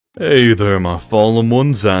Hey there my fallen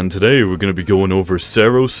ones, and today we're going to be going over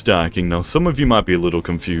Cero stacking. Now some of you might be a little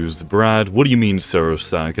confused. Brad, what do you mean Cero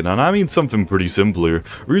stacking? And I mean something pretty simple here.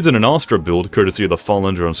 We're using an Astra build, courtesy of the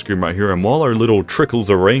Fallender on screen right here, and while our little trickles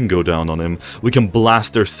of rain go down on him, we can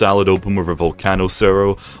blast their salad open with a Volcano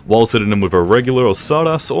Cero, while hitting him with a regular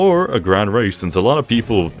Osadas or a Grand Ray, since a lot of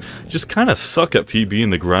people just kind of suck at PB in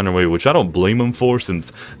the Grand Ray, which I don't blame them for,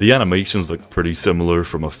 since the animations look pretty similar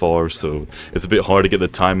from afar, so it's a bit hard to get the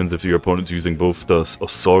timing if your opponent's using both the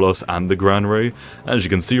Osadas and the Grand Ray. As you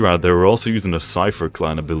can see right there, we're also using a Cypher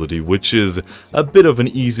Clan ability, which is a bit of an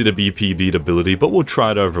easy to be PB'd ability, but we'll try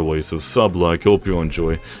it either way, so sub-like, hope you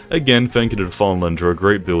enjoy. Again, thank you to the Fallender, a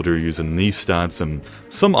great builder using these stats and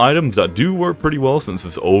some items that do work pretty well since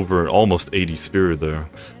it's over almost 80 spirit there.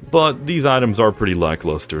 But these items are pretty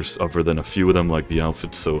lackluster, other than a few of them like the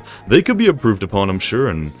outfits, so they could be improved upon, I'm sure,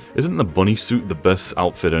 and isn't the bunny suit the best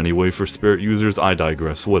outfit anyway for spirit users? I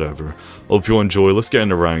digress, whatever. Hope you enjoy, let's get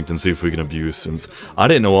into ranked and see if we can abuse, since I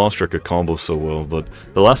didn't know Astra could combo so well, but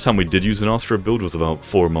the last time we did use an Astra build was about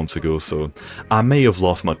 4 months ago, so I may have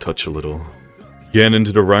lost my touch a little. Getting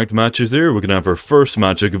into the ranked matches here, we're going to have our first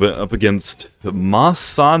match up against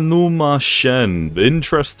Masanuma Shen.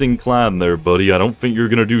 Interesting clan there, buddy. I don't think you're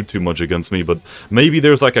going to do too much against me, but maybe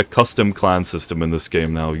there's like a custom clan system in this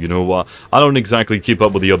game now. You know what? I don't exactly keep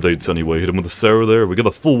up with the updates anyway. Hit him with a Cero there. We got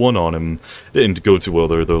the full one on him. Didn't go too well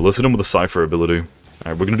there, though. Let's hit him with a Cypher ability.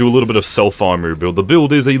 Alright, we're going to do a little bit of self-harm build. The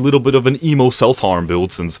build is a little bit of an emo self-harm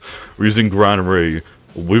build since we're using Grand Ray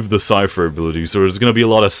with the Cypher ability, so there's gonna be a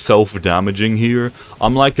lot of self-damaging here.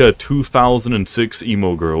 I'm like a 2006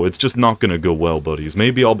 emo girl, it's just not gonna go well, buddies.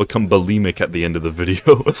 Maybe I'll become bulimic at the end of the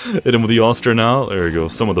video. Hit him with the Astra now, there we go,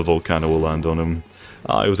 some of the Volcano will land on him.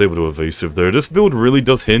 I was able to evasive there. This build really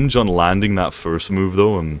does hinge on landing that first move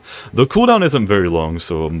though, and the cooldown isn't very long,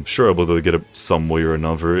 so I'm sure I'll be able to get it some way or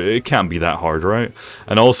another. It can't be that hard, right?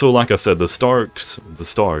 And also, like I said, the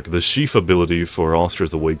Sheaf ability for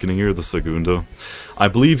Astra's Awakening here, the Segunda, I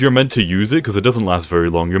believe you're meant to use it because it doesn't last very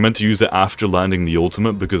long. You're meant to use it after landing the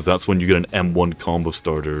ultimate because that's when you get an M1 combo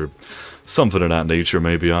starter. Something of that nature,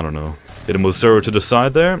 maybe, I don't know. Hit him with Cero to the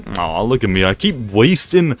side there. Aw, look at me. I keep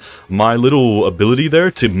wasting my little ability there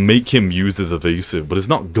to make him use his evasive, but it's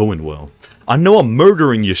not going well. I know I'm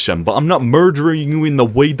murdering you, Shen, but I'm not murdering you in the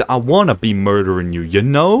way that I want to be murdering you, you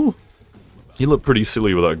know? You look pretty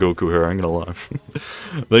silly with that Goku hair, I ain't gonna lie.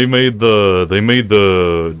 They made the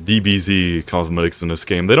DBZ cosmetics in this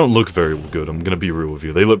game. They don't look very good, I'm gonna be real with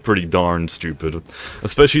you. They look pretty darn stupid.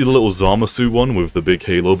 Especially the little Zamasu one with the big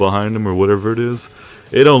halo behind him or whatever it is.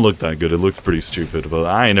 It don't look that good, it looks pretty stupid, but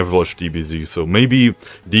I ain't never watched DBZ, so maybe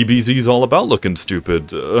DBZ's all about looking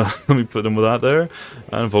stupid. Let me put him with that there.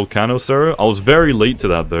 And Volcano Cero. I was very late to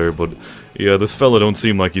that there, but yeah, this fella don't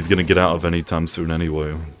seem like he's gonna get out of any time soon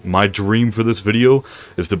anyway. My dream for this video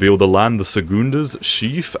is to be able to land the Segunda's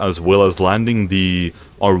Sheaf, as well as landing the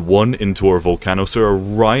R1 into our Volcano Cero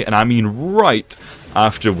right, and I mean right,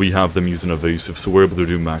 after we have them using evasive, so we're able to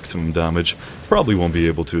do maximum damage. Probably won't be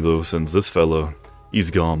able to though, since this fella,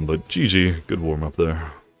 he's gone, but GG, good warm-up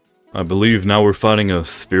there. I believe now we're fighting a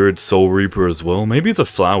Spirit Soul Reaper as well. Maybe it's a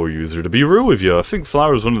Flower user. To be real with you, I think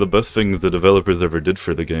Flower is one of the best things the developers ever did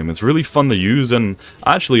for the game. It's really fun to use, and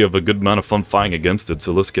I actually have a good amount of fun fighting against it,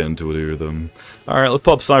 so let's get into it here then. Alright, let's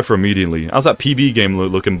pop Cypher immediately. How's that PB game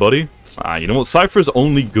looking, buddy? You know what, Cypher's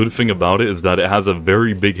only good thing about it is that it has a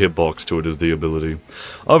very big hitbox to it as the ability.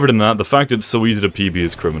 Other than that, the fact it's so easy to PB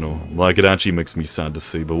is criminal. Like, it actually makes me sad to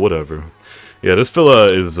see, but whatever. Yeah, this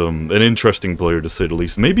fella is an interesting player to say the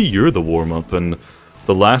least. Maybe you're the warm-up, and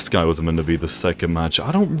the last guy was meant to be the second match.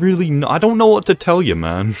 I don't really know. I don't know what to tell you,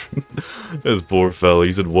 man. This poor fella,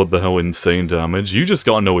 he said, what the hell, insane damage. You just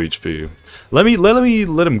got no HP. Let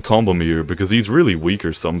him combo me here, because he's really weak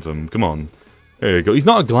or something. Come on. There you go. He's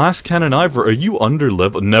not a glass cannon either. Are you under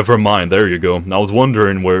level? Never mind. There you go. I was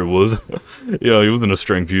wondering where it was. Yeah, he wasn't a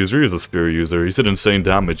strength user. He was a spear user. He said insane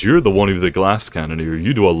damage. You're the one who's the glass cannon here.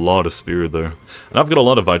 You do a lot of spear there. And I've got a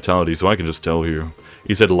lot of vitality, so I can just tell here.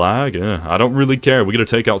 He said lag? Yeah, I don't really care. We gotta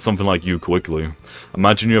take out something like you quickly.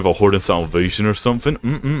 Imagine you have a Horde of Salvation or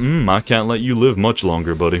something. I can't let you live much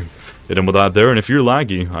longer, buddy. Hit him with that there, and if you're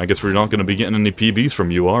laggy, I guess we're not going to be getting any PBs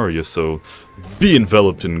from you, are you? So, be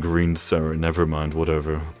enveloped in green, Sarah. Never mind,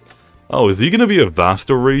 whatever. Oh, is he going to be a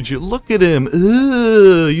Vasto Rage? Look at him.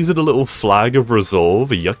 Ugh, using a little flag of resolve.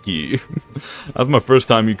 Yucky. That's my first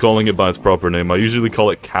time you calling it by its proper name. I usually call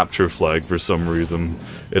it Capture Flag for some reason.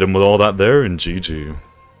 Hit him with all that there, and GG.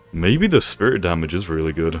 Maybe the spirit damage is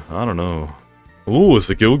really good. I don't know. Ooh, it's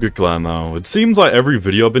the Gilga clan now. It seems like every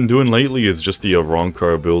video I've been doing lately is just the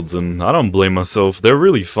Arrancar builds, and I don't blame myself. They're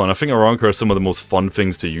really fun. I think Arrancar are some of the most fun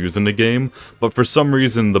things to use in the game, but for some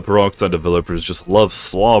reason the Peroxide developers just love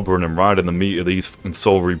slobbering and riding the meat of these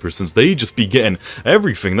Soul Reapers, since they just be getting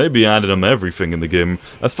everything. They be adding them everything in the game.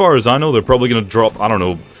 As far as I know, they're probably gonna drop, I don't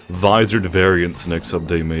know, visored variants next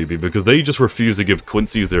update maybe, because they just refuse to give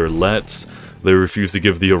Quincy their lets. They refuse to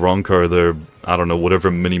give the Arrancar their, I don't know,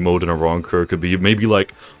 whatever mini mode in Arrancar could be. Maybe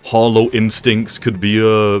like Hollow Instincts could be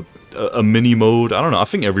a mini mode. I don't know, I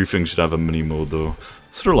think everything should have a mini mode though.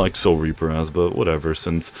 Sort of like Soul Reaper has, but whatever,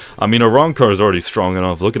 since, I mean, Arrancar is already strong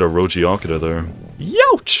enough. Look at Orochi Akira there.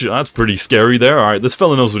 Youch! That's pretty scary there. Alright, this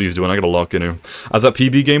fella knows what he's doing. I gotta lock in here. How's that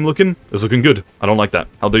PB game looking? It's looking good. I don't like that.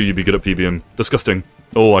 How dare you be good at PBing? Disgusting.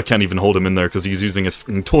 Oh, I can't even hold him in there because he's using his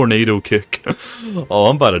tornado kick. Oh,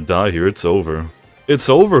 I'm about to die here. It's over. It's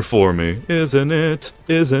over for me, isn't it?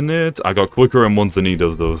 Isn't it? I got quicker M1s than he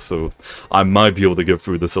does though, so I might be able to get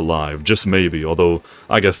through this alive. Just maybe, although,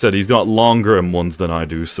 like I said, he's got longer M1s than I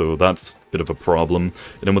do, so that's a bit of a problem.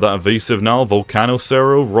 And then with that evasive now, Volcano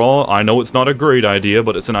Cero, Raw, I know it's not a great idea,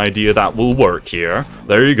 but it's an idea that will work here.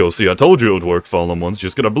 There you go, see, I told you it would work, Fallen Ones,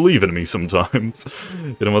 just gotta believe in me sometimes.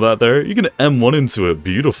 Hit him with that there, you can M1 into it,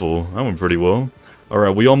 beautiful, that went pretty well.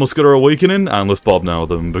 Alright, we almost got our awakening, and let's pop now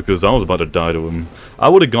then, because I was about to die to him. I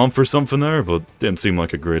would have gone for something there, but didn't seem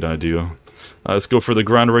like a great idea. Let's go for the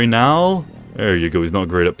Grand Ray now. There you go, he's not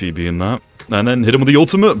great at PBing that. And then hit him with the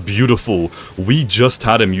ultimate. Beautiful. We just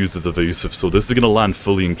had him use his evasive, so this is going to land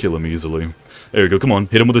fully and kill him easily. There you go, come on.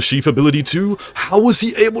 Hit him with the Sheath ability too. How was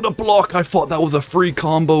he able to block? I thought that was a free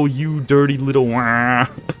combo, you dirty little wah.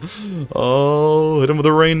 Oh, hit him with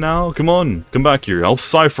the rain now. Come on, come back here. I'll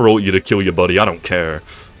Cypher ult you to kill you, buddy. I don't care.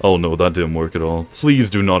 Oh no, that didn't work at all. Please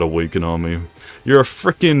do not awaken on me. You're a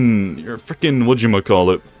frickin',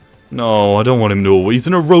 whatchamacallit. No, I don't want him to awaken. He's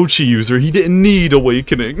an Orochi user. He didn't need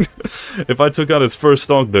awakening. If I took out his first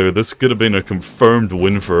stock there, this could have been a confirmed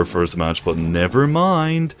win for our first match, but never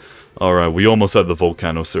mind. Alright, we almost had the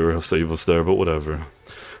Volcano Cero save us there, but whatever.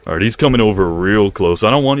 Alright, he's coming over real close. I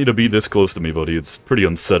don't want you to be this close to me, buddy. It's pretty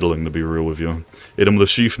unsettling, to be real with you. Hit him with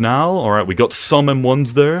the Sheath now. Alright, we got some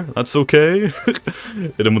M1s there. That's okay.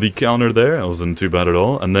 Hit him with the counter there. That wasn't too bad at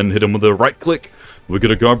all. And then hit him with the right click. We get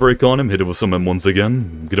a guard break on him. Hit him with some M1s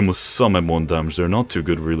again. Get him with some M1 damage there. Not too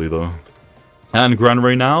good, really, though. And Grand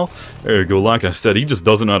Ray now. There you go. Like I said, he just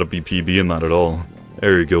doesn't know how to be PB in that at all.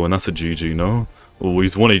 There you go. And that's a GG, no? Oh,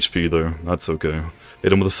 he's 1 HP there. That's okay.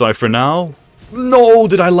 Hit him with a Cypher now. No,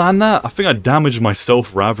 did I land that? I think I damaged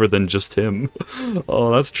myself rather than just him.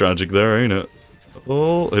 Oh, that's tragic there, ain't it?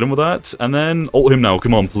 Oh, hit him with that. And then ult him now.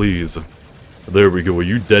 Come on, please. There we go. Are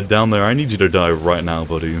you dead down there? I need you to die right now,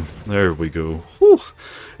 buddy. There we go. Whew.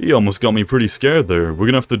 He almost got me pretty scared there. We're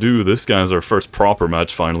gonna have to do this guy as our first proper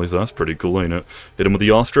match finally, so that's pretty cool, ain't it? Hit him with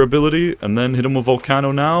the Astra ability, and then hit him with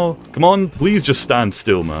Volcano now. Come on, please just stand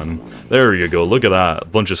still, man. There you go, look at that. A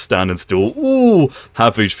bunch of standing still. Ooh,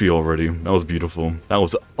 half HP already. That was beautiful. That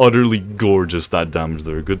was utterly gorgeous, that damage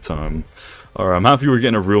there. Good time. Alright, I'm happy we're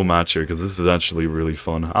getting a real match here, because this is actually really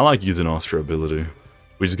fun. I like using Astra ability.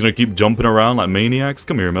 We're just gonna keep jumping around like maniacs.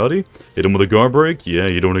 Come here, Melody. Hit him with a guard break. Yeah,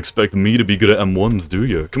 you don't expect me to be good at M1s, do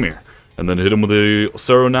you? Come here. And then hit him with a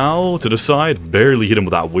Cero now to the side. Barely hit him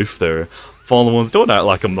with that whiff there. Fallen Ones, don't act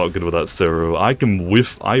like I'm not good with that Cero. I can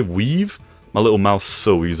whiff, I weave my little mouse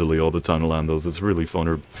so easily all the time to land those. It's really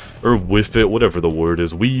fun. Or whiff it, whatever the word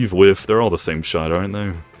is. Weave, whiff, they're all the same shot, aren't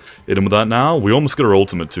they? Hit him with that now. We almost got our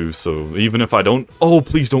ultimate too, so even if I don't... Oh,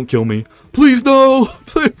 please don't kill me. Please, no!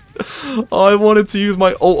 Please. I wanted to use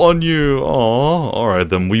my ult on you. Aww. Alright,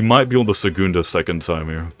 then we might be able to Segunda second time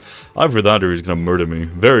here. Either that or he's gonna murder me.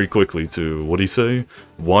 Very quickly, too. What'd he say?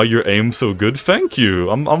 Why your aim so good? Thank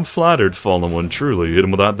you. I'm flattered, Fallen One, truly. Hit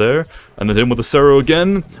him with that there. And then hit him with the Cero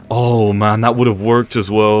again. Oh, man, that would have worked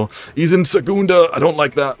as well. He's in Segunda. I don't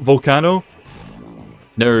like that. Volcano.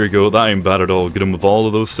 There you go, that ain't bad at all. Get him with all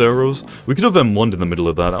of those Ceros. We could have M1'd in the middle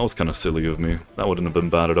of that. That was kind of silly of me. That wouldn't have been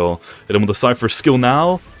bad at all. Hit him with a Cypher skill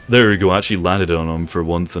now. There you go, I actually landed on him for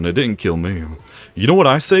once and it didn't kill me. You know what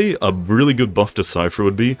I say? A really good buff to Cypher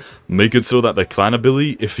would be, make it so that the clan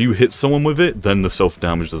ability, if you hit someone with it, then the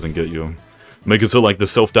self-damage doesn't get you. Make it so like the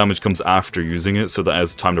self-damage comes after using it so that it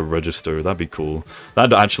has time to register. That'd be cool.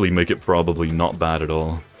 That'd actually make it probably not bad at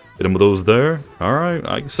all. Hit him with those there. Alright,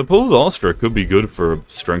 I suppose Astra could be good for a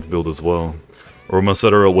strength build as well. Or we must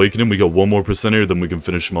set our awakening, we got one more percenter, then we can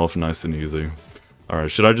finish him off nice and easy.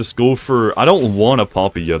 Alright, should I just go for... I don't want a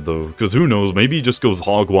Poppy yet though, because who knows, maybe he just goes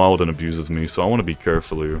hog wild and abuses me, so I want to be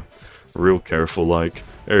careful here. Real careful, like.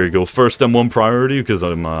 There you go. First M1 priority, because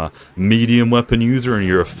I'm a medium weapon user and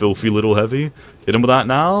you're a filthy little heavy. Hit him with that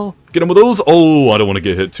now. Get him with those. Oh, I don't want to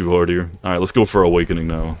get hit too hard here. Alright, let's go for Awakening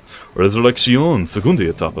now. Resurrección, segunda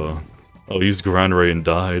etapa. Oh, he used Grand Ray and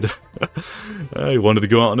died. He wanted to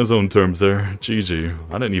go out on his own terms there. GG.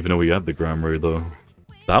 I didn't even know he had the Grand Ray, though.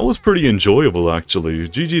 That was pretty enjoyable, actually.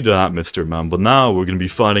 GG to that, Mr. Man. But now we're going to be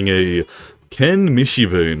fighting a Ken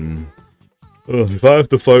Mishibane. If I have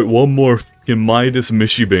to fight one more Midas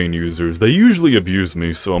Mishibane users, they usually abuse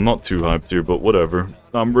me, so I'm not too hyped here, but whatever.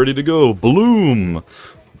 I'm ready to go. Bloom!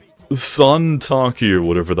 Sun Taki, or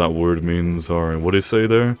whatever that word means. Alright, what did it say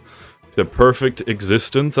there? The Perfect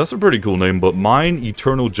Existence. That's a pretty cool name, but mine,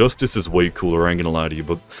 Eternal Justice, is way cooler, I ain't gonna lie to you.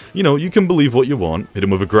 But, you know, you can believe what you want. Hit him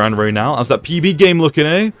with a Grand Ray now. How's that PB game looking,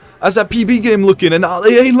 eh? How's that PB game looking? And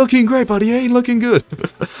it ain't looking great, buddy. It ain't looking good.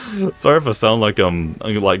 Sorry if I sound like I'm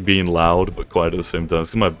like being loud, but quiet at the same time.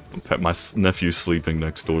 It's because my nephew's sleeping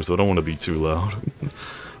next door, so I don't want to be too loud.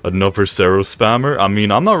 Another Cero spammer. I mean, you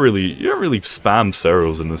don't really spam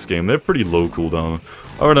Ceros in this game. They're pretty low cooldown.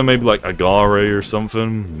 Or then maybe like Agare or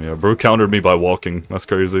something. Yeah, bro countered me by walking. That's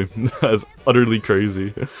crazy. That's utterly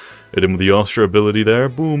crazy. Hit him with the Astra ability there.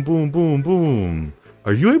 Boom, boom, boom, boom.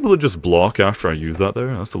 Are you able to just block after I use that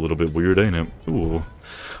there? That's a little bit weird, ain't it? Ooh.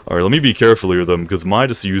 Alright, let me be careful here, then, because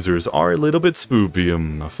Midas users are a little bit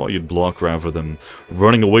spoopy. I thought you'd block rather than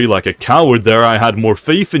running away like a coward there. I had more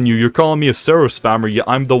faith in you. You're calling me a Cero spammer, yet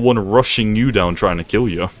I'm the one rushing you down trying to kill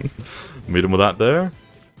you. Made him with that there.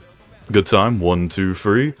 Good time. 1, 2,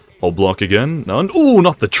 3. I'll block again. And ooh,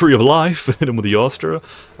 not the Tree of Life. Hit him with the Astra.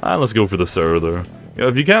 And let's go for the Cero there. Yeah,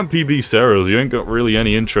 if you can't PB Ceros, you ain't got really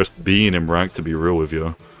any interest being in rank, to be real with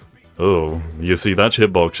you. Oh, you see, that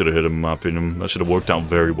hitbox should have hit him, in my opinion. That should have worked out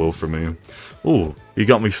very well for me. Ooh, he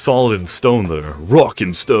got me solid in stone there. Rock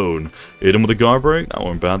and stone. Hit him with a guard break. That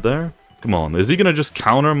wasn't bad there. Come on, is he gonna just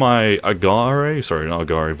counter my Agare? Sorry, not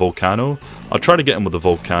Agare, Volcano? I'll try to get him with the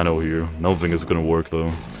Volcano here. I don't think it's gonna work,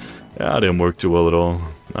 though. Yeah, it didn't work too well at all.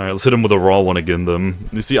 Alright, let's hit him with a raw one again then.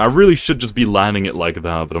 You see, I really should just be landing it like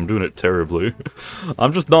that, but I'm doing it terribly.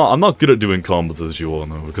 I'm not good at doing combos, as you all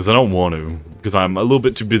know, because I don't want to. Because I'm a little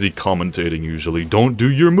bit too busy commentating usually. Don't do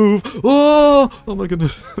your move! Oh my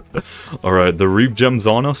goodness. Alright, the Reap Gem's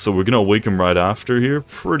on us, so we're gonna awaken right after here,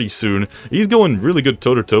 pretty soon. He's going really good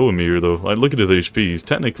toe-to-toe with me here, though. Like, look at his HP, he's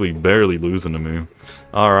technically barely losing to me.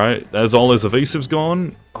 Alright, as all his evasive's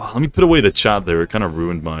gone. Oh, let me put away the chat there, it kind of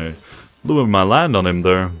ruined my land on him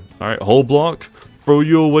there. Alright, whole block. Throw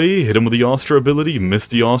you away. Hit him with the Astra ability. Miss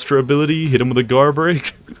the Astra ability. Hit him with a guard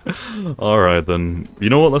break. Alright then.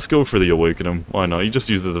 You know what? Let's go for the Awakening. Why not? He just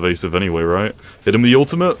uses evasive anyway, right? Hit him with the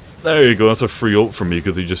ultimate. There you go. That's a free ult from me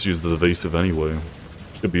because he just uses evasive anyway.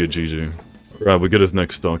 Should be a GG. Right, we get his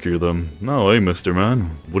next stock here then. No, hey, Mr.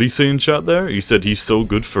 Man. What do you say in chat there? He said he's so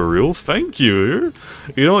good for real? Thank you.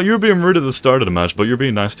 You know what? You were being rude at the start of the match, but you're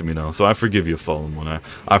being nice to me now, so I forgive you, Fallen One.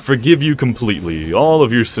 I forgive you completely. All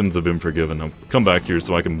of your sins have been forgiven. Now, come back here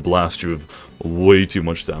so I can blast you with way too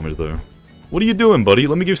much damage there. What are you doing, buddy?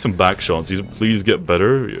 Let me give you some back shots. Please get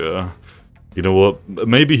better. Yeah. You know what?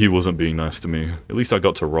 Maybe he wasn't being nice to me. At least I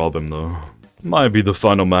got to rob him, though. Might be the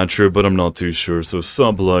final match here, but I'm not too sure, so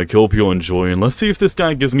sub like, hope you'll enjoy, and let's see if this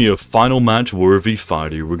guy gives me a final match worthy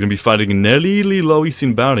fight here. We're gonna be fighting Nelly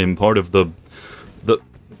Loisinbarin, part of the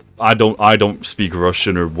I don't speak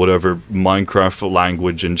Russian or whatever Minecraft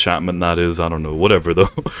language enchantment that is, I don't know, whatever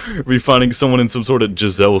though. We'll be fighting someone in some sort of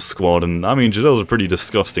Giselle squad, and I mean, Giselle's a pretty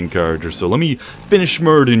disgusting character, so let me finish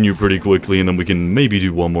murdering you pretty quickly, and then we can maybe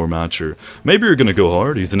do one more match, or maybe you're gonna go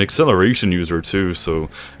hard. He's an acceleration user too, so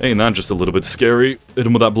ain't that just a little bit scary? Hit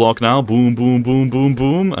him with that block now, boom, boom, boom, boom,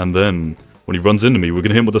 boom, and then when he runs into me, we're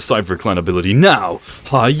gonna hit him with the Cypher Clan ability now!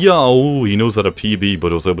 Hi-ya! Oh, he knows that a PB,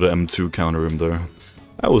 but I was able to M2 counter him there.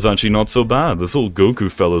 That was actually not so bad. This old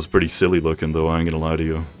Goku fella's pretty silly looking though, I ain't gonna lie to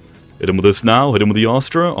you. Hit him with this now, hit him with the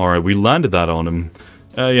Astra. Alright, we landed that on him.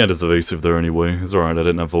 He had his evasive there anyway. It's alright, I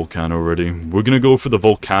didn't have Volcano already. We're gonna go for the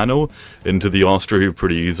Volcano into the Astra here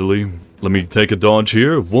pretty easily. Let me take a dodge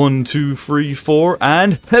here. 1, 2, 3, 4,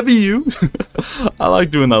 and heavy you! I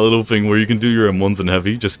like doing that little thing where you can do your M1s in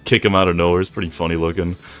heavy, just kick him out of nowhere. It's pretty funny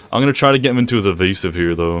looking. I'm gonna try to get him into his evasive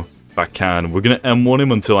here though. If I can. We're gonna M1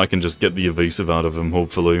 him until I can just get the evasive out of him,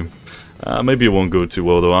 hopefully. Maybe it won't go too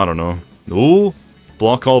well though, I don't know. Ooh,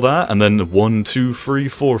 block all that, and then 1, 2, 3,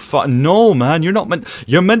 4, 5. No, man,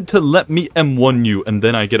 you're meant to let me M1 you, and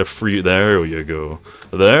then I get a free. There you go.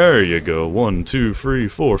 There you go. 1, 2, 3,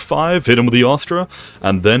 4, 5. Hit him with the Astra,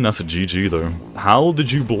 and then that's a GG there. How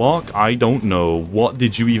did you block? I don't know. What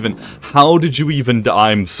did you even? How did you even?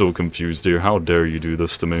 I'm so confused here. How dare you do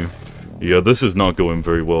this to me? Yeah, this is not going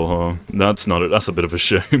very well, huh? That's not it. That's a bit of a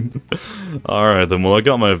shame. Alright then, well I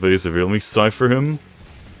got my evasive here. Let me cipher him.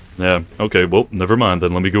 Yeah, okay, well, never mind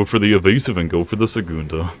then. Let me go for the evasive and go for the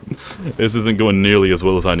Segunda. This isn't going nearly as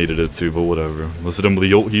well as I needed it to, but whatever. Let's hit him with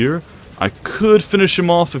the ult here. I could finish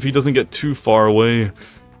him off if he doesn't get too far away.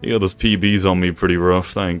 Yeah, those PBs on me pretty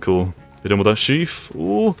rough. That ain't cool. Hit him with that sheaf.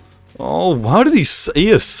 Ooh. Oh, how did he he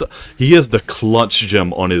has the clutch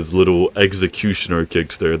gem on his little executioner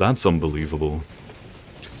kicks there. That's unbelievable.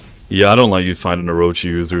 Yeah, I don't like you finding Orochi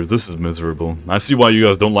users. This is miserable. I see why you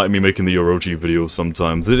guys don't like me making the Orochi videos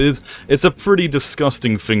sometimes. It's a pretty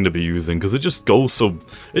disgusting thing to be using, because it just goes so,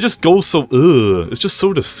 ugh. It's just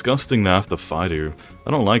so disgusting to have to fight here.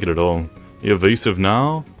 I don't like it at all. Evasive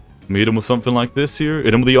now. Meet him with something like this here.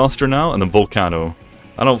 Hit him with the Ostra now, and then Volcano.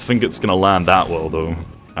 I don't think it's gonna land that well, though.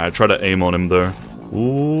 Alright, try to aim on him there.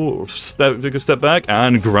 Ooh, take a step back,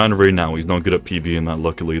 and Grand Ray now. He's not good at PBing that,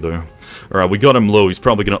 luckily, there. Alright, we got him low. He's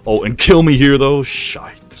probably gonna ult and kill me here, though.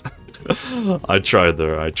 Shite. I tried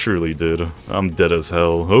there. I truly did. I'm dead as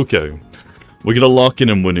hell. Okay. We're gonna lock in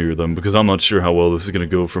and win here, then, because I'm not sure how well this is gonna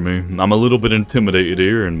go for me. I'm a little bit intimidated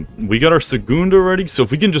here, and we got our Segunda ready, so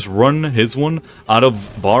if we can just run his one out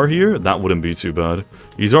of bar here, that wouldn't be too bad.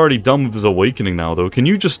 He's already done with his awakening now, though. Can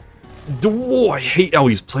you just... Oh, I hate how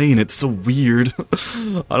he's playing. It's so weird.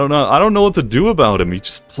 I don't know what to do about him. He's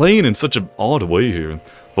just playing in such an odd way here.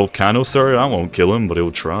 Volcano, sorry, I won't kill him, but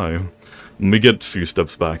he'll try. Let me get a few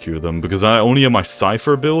steps back here, then, because I only have my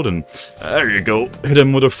Cypher build, and there you go. Hit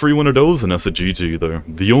him with a free one of those, and that's a GG there.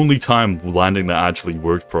 The only time landing that actually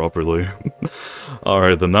worked properly.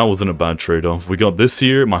 Alright, then that wasn't a bad trade-off. We got this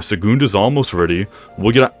here. My Segunda's almost ready.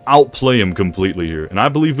 We're gonna outplay him completely here, and I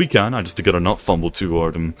believe we can. I just gotta not fumble too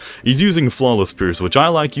hard. And he's using Flawless Pierce, which I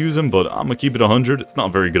like using, but I'm gonna keep it 100. It's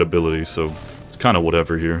not very good ability, so it's kind of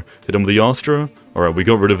whatever here. Hit him with the Astra. Alright, we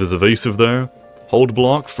got rid of his evasive there. Hold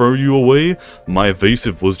block, throw you away. My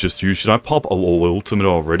evasive was just used. Should I pop ultimate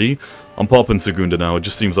already? I'm popping Segunda now. It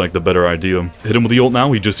just seems like the better idea. Hit him with the ult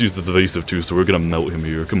now. He just used his evasive too, so we're gonna melt him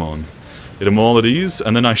here. Come on. Hit him with all of these,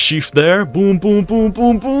 and then I sheaf there. Boom, boom, boom,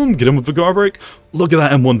 boom, boom. Get him with the guard break. Look at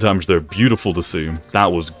that M1 damage there. Beautiful to see.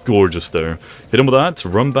 That was gorgeous there. Hit him with that,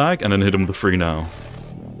 run back, and then hit him with the free now.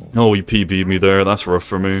 Oh, he PB'd me there. That's rough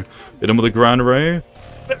for me. Hit him with a Grand Ray.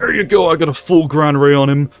 There you go, I got a full Grand Ray on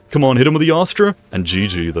him. Come on, hit him with the Astra, and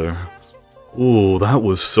GG there. Ooh, that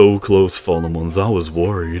was so close, Fallen Ones. I was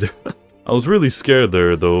worried. I was really scared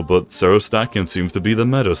there, though, but Cero stacking seems to be the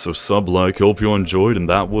meta, so sub-like, hope you enjoyed, and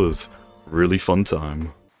that was really fun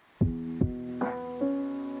time.